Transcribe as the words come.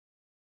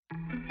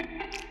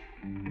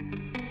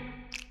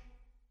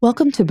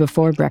Welcome to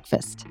Before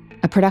Breakfast,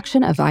 a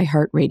production of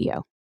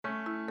iHeartRadio.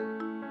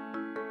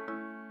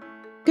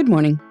 Good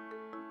morning.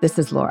 This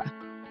is Laura.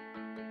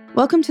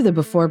 Welcome to the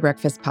Before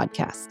Breakfast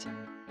podcast.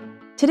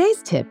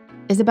 Today's tip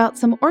is about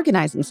some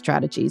organizing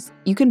strategies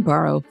you can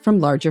borrow from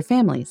larger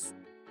families.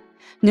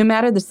 No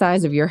matter the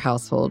size of your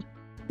household,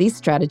 these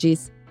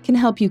strategies can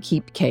help you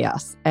keep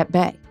chaos at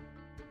bay.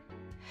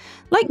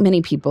 Like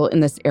many people in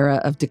this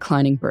era of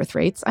declining birth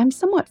rates, I'm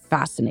somewhat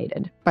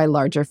fascinated by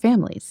larger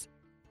families.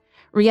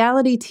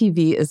 Reality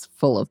TV is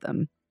full of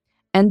them.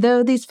 And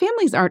though these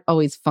families aren't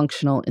always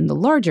functional in the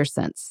larger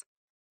sense,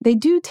 they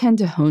do tend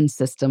to hone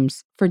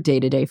systems for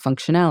day-to-day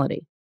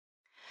functionality.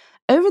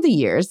 Over the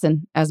years,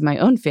 and as my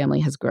own family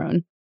has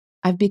grown,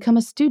 I've become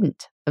a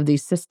student of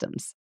these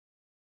systems.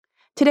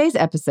 Today's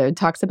episode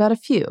talks about a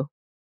few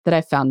that I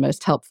found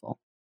most helpful.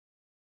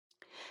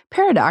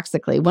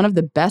 Paradoxically, one of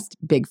the best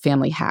big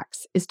family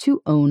hacks is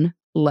to own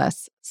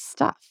less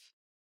stuff.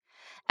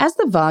 As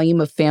the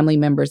volume of family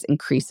members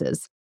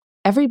increases,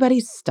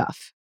 everybody's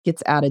stuff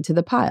gets added to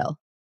the pile.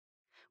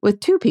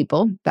 With 2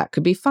 people, that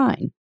could be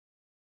fine.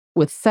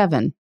 With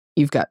 7,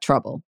 you've got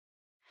trouble.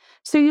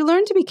 So you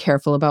learn to be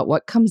careful about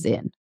what comes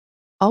in,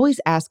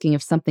 always asking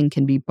if something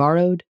can be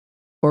borrowed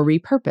or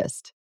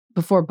repurposed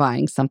before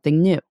buying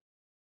something new.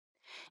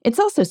 It's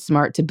also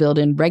smart to build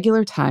in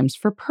regular times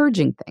for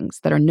purging things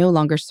that are no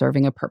longer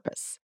serving a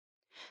purpose.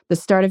 The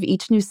start of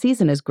each new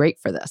season is great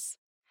for this.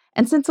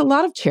 And since a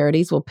lot of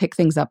charities will pick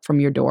things up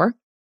from your door,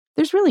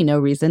 there's really no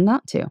reason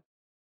not to.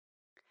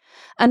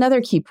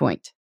 Another key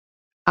point: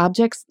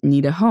 objects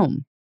need a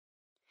home.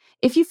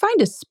 If you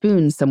find a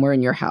spoon somewhere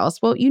in your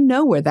house, well, you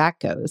know where that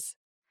goes.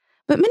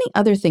 But many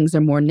other things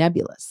are more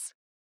nebulous.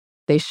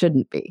 They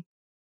shouldn't be.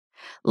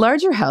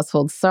 Larger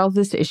households solve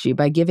this issue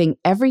by giving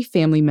every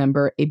family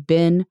member a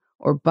bin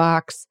or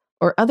box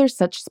or other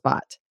such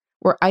spot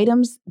where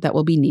items that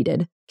will be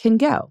needed can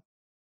go.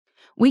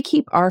 We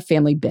keep our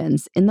family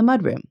bins in the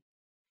mudroom.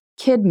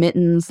 Kid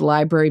mittens,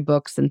 library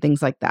books, and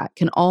things like that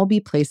can all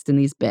be placed in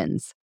these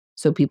bins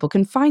so people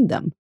can find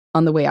them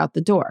on the way out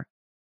the door.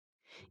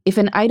 If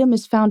an item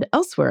is found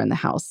elsewhere in the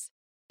house,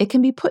 it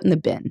can be put in the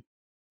bin,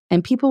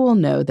 and people will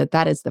know that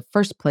that is the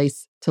first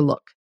place to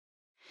look.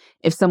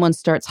 If someone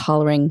starts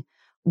hollering,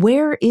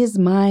 "Where is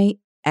my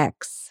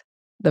X?"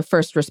 the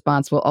first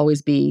response will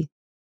always be,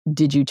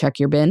 "Did you check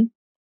your bin?"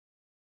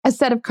 A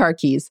set of car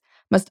keys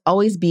must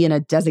always be in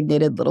a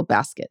designated little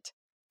basket.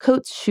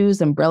 Coats,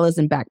 shoes, umbrellas,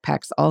 and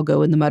backpacks all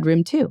go in the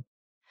mudroom too.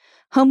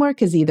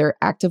 Homework is either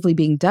actively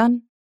being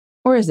done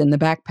or is in the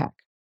backpack.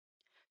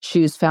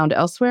 Shoes found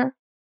elsewhere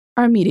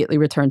are immediately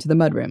returned to the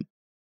mudroom.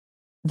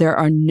 There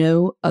are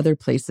no other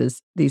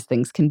places these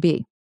things can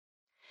be.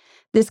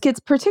 This gets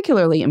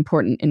particularly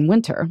important in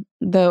winter,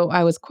 though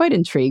I was quite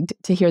intrigued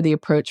to hear the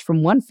approach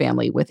from one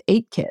family with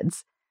 8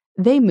 kids.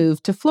 They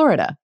moved to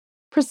Florida,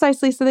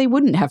 precisely so they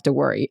wouldn't have to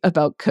worry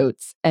about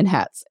coats and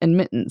hats and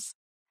mittens.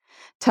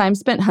 Time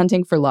spent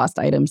hunting for lost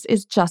items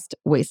is just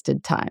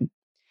wasted time.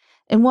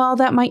 And while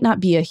that might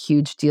not be a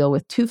huge deal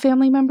with 2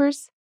 family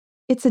members,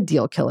 it's a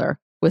deal killer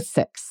with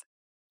 6.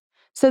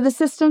 So the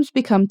systems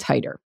become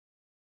tighter,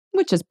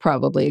 which is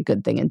probably a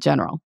good thing in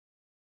general.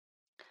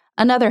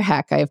 Another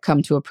hack I have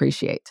come to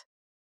appreciate: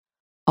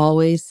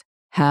 always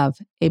have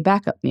a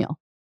backup meal.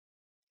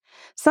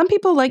 Some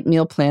people like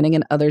meal planning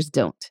and others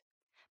don't.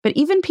 But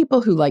even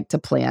people who like to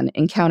plan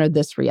encounter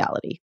this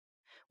reality.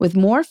 With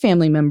more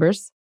family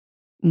members,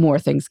 more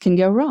things can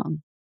go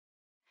wrong.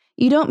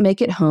 You don't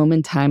make it home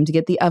in time to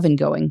get the oven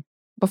going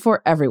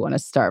before everyone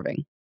is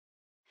starving.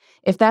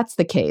 If that's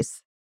the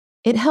case,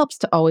 it helps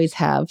to always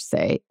have,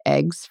 say,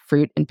 eggs,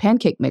 fruit, and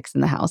pancake mix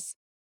in the house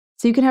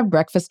so you can have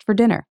breakfast for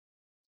dinner.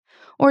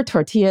 Or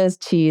tortillas,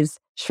 cheese,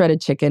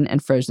 shredded chicken,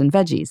 and frozen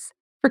veggies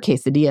for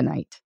quesadilla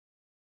night.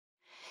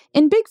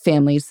 In big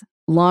families,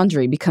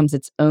 laundry becomes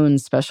its own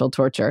special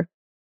torture.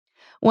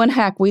 One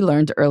hack we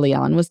learned early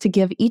on was to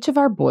give each of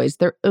our boys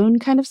their own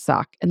kind of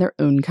sock and their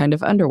own kind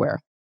of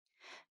underwear.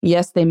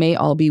 Yes, they may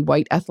all be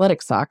white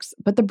athletic socks,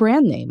 but the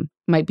brand name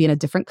might be in a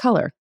different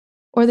color,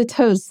 or the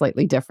toes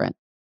slightly different.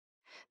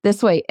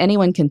 This way,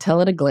 anyone can tell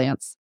at a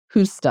glance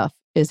whose stuff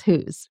is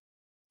whose.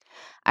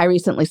 I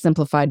recently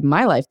simplified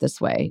my life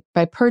this way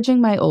by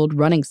purging my old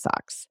running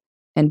socks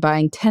and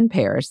buying 10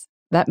 pairs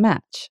that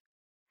match.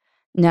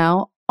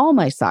 Now, all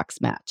my socks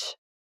match,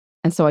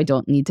 and so I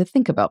don't need to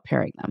think about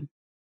pairing them.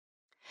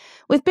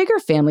 With bigger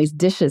families,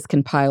 dishes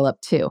can pile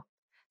up too.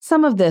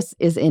 Some of this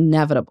is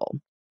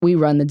inevitable. We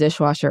run the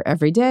dishwasher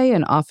every day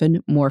and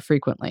often more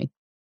frequently.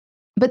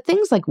 But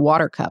things like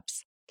water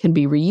cups can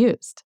be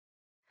reused.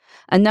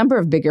 A number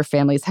of bigger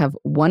families have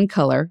one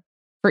color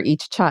for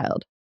each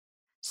child.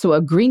 So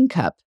a green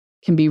cup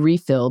can be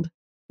refilled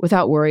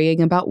without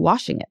worrying about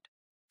washing it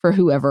for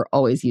whoever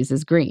always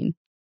uses green.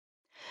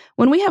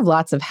 When we have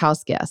lots of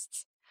house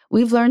guests,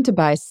 we've learned to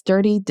buy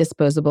sturdy,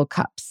 disposable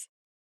cups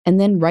and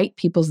then write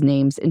people's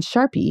names in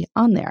Sharpie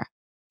on there.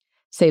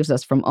 Saves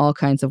us from all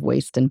kinds of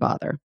waste and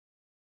bother.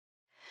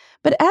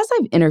 But as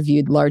I've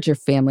interviewed larger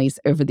families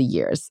over the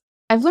years,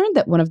 I've learned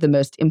that one of the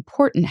most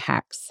important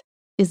hacks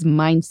is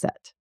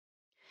mindset.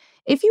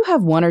 If you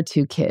have 1 or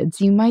 2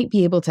 kids, you might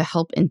be able to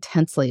help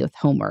intensely with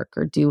homework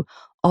or do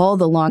all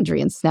the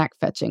laundry and snack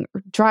fetching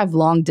or drive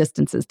long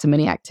distances to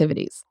many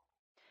activities.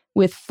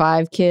 With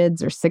 5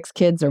 kids or 6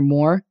 kids or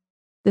more,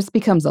 this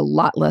becomes a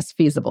lot less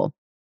feasible.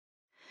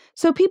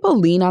 So people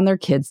lean on their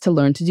kids to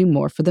learn to do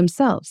more for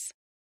themselves.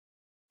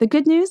 The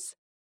good news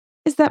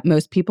is that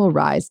most people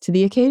rise to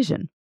the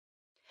occasion.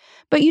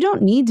 But you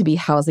don't need to be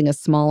housing a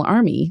small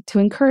army to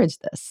encourage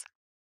this.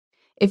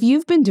 If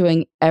you've been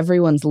doing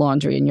everyone's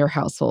laundry in your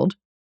household,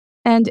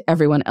 and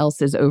everyone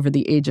else is over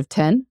the age of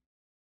 10,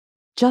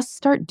 just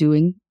start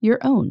doing your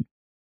own.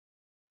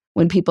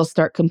 When people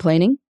start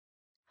complaining,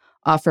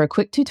 offer a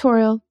quick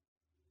tutorial,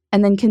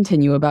 and then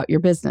continue about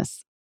your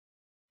business.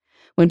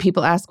 When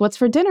people ask what's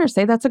for dinner,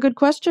 say that's a good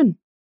question.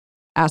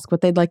 Ask what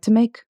they'd like to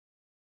make.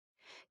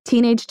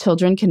 Teenage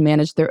children can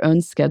manage their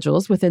own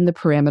schedules within the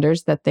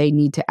parameters that they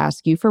need to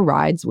ask you for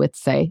rides with,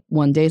 say,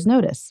 1 day's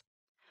notice,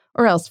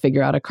 or else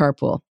figure out a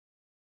carpool.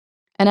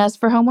 And as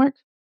for homework,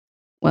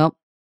 well,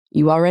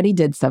 you already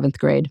did 7th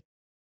grade.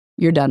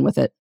 You're done with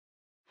it.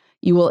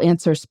 You will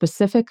answer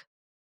specific,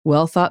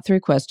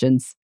 well-thought-through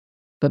questions,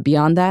 but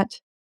beyond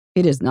that,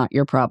 it is not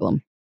your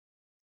problem.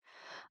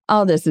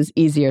 All this is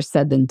easier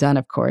said than done,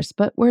 of course,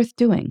 but worth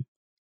doing.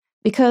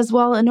 Because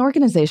while an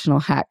organizational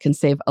hack can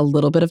save a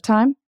little bit of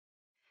time,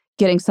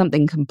 getting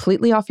something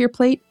completely off your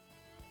plate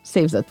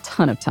saves a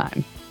ton of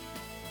time.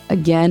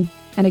 Again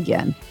and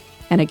again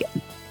and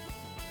again.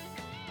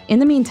 In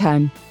the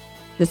meantime,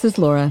 this is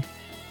Laura.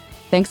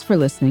 Thanks for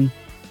listening,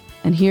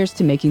 and here's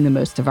to making the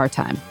most of our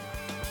time.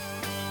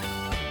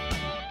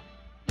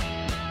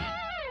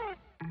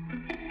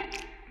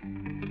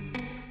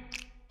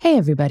 Hey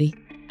everybody,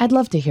 I'd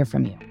love to hear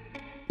from you.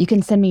 You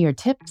can send me your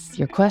tips,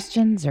 your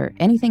questions, or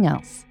anything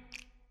else.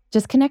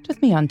 Just connect with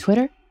me on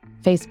Twitter,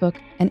 Facebook,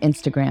 and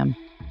Instagram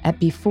at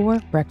Before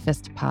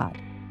Breakfast Pod.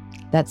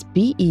 That's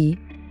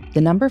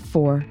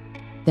BE4,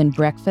 then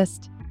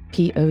breakfast,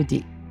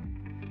 POD.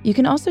 You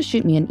can also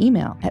shoot me an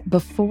email at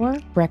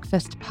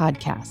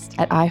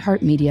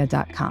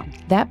beforebreakfastpodcast@iheartmedia.com.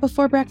 That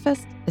Before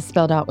Breakfast is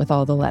spelled out with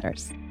all the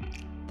letters.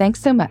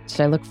 Thanks so much.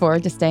 I look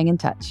forward to staying in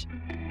touch.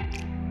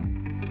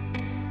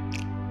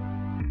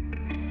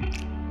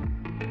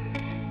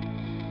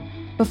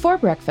 Before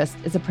Breakfast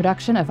is a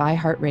production of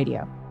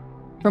iHeartRadio.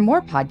 For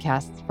more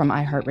podcasts from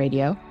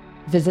iHeartRadio,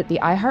 visit the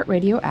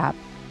iHeartRadio app,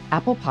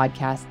 Apple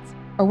Podcasts,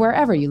 or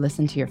wherever you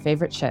listen to your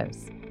favorite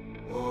shows.